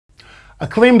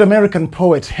Acclaimed American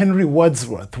poet Henry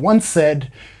Wadsworth once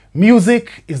said,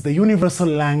 "Music is the universal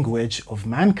language of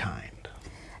mankind."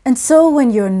 And so when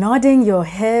you're nodding your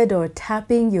head or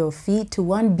tapping your feet to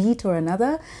one beat or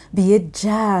another, be it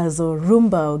jazz or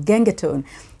rumba or gengetone,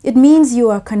 it means you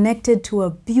are connected to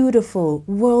a beautiful,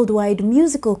 worldwide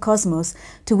musical cosmos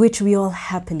to which we all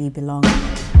happily belong.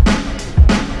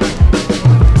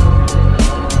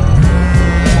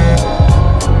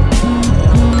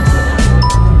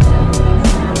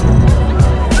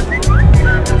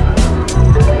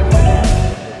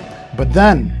 But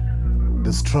then,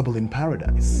 there's trouble in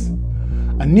paradise.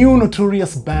 A new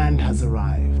notorious band has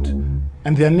arrived,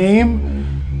 and their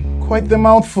name, quite the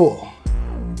mouthful: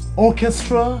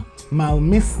 Orchestra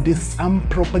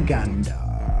MalMisDisAmpPropaganda.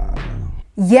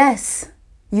 Yes,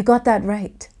 you got that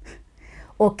right.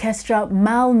 Orchestra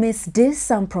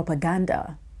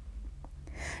MalMisDisAmpPropaganda.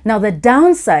 Now, the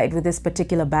downside with this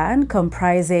particular band,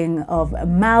 comprising of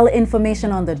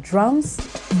Malinformation on the drums,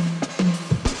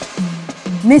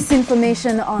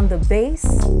 Misinformation on the bass,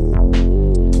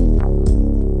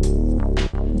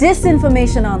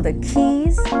 Disinformation on the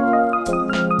keys,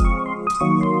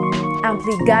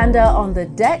 Ampliganda on the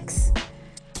decks,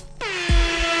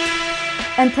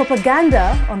 and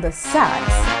Propaganda on the sax,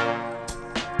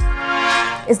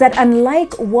 is that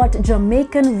unlike what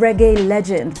Jamaican reggae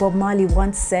legend Bob Marley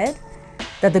once said,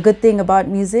 that the good thing about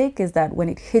music is that when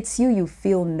it hits you, you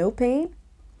feel no pain,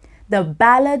 the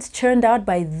ballads churned out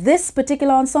by this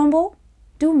particular ensemble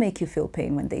do make you feel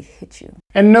pain when they hit you.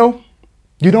 And no,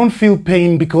 you don't feel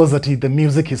pain because the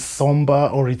music is somber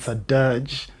or it's a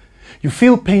dirge. You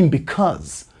feel pain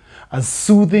because, as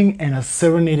soothing and as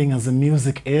serenading as the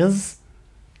music is,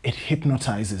 it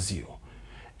hypnotizes you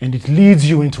and it leads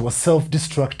you into a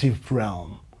self-destructive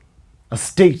realm, a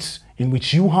state in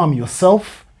which you harm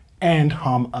yourself and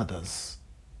harm others.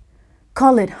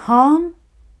 Call it harm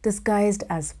disguised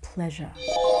as pleasure.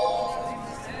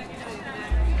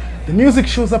 The music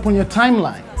shows up on your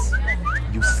timelines.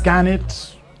 You scan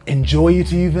it, enjoy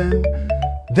it even,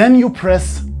 then you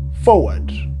press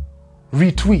forward,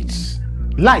 retweet,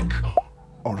 like,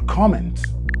 or comment.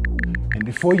 And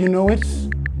before you know it,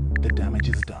 the damage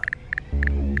is done.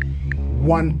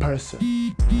 One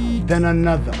person, then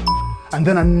another, and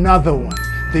then another one.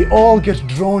 They all get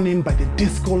drawn in by the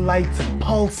disco lights and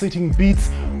pulsating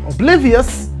beats,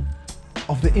 oblivious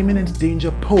of the imminent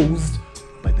danger posed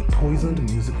by the poisoned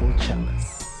musical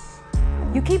chalice.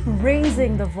 You keep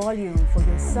raising the volume for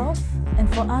yourself and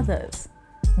for others.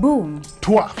 Boom.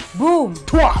 Twaff. Boom.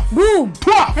 Twaff. Boom.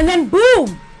 Twaff. And then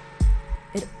boom.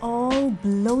 It all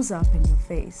blows up in your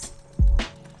face.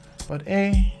 But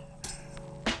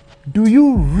do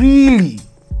you really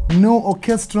know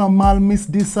Orchestra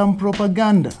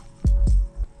MalMisDisAmpPropaganda?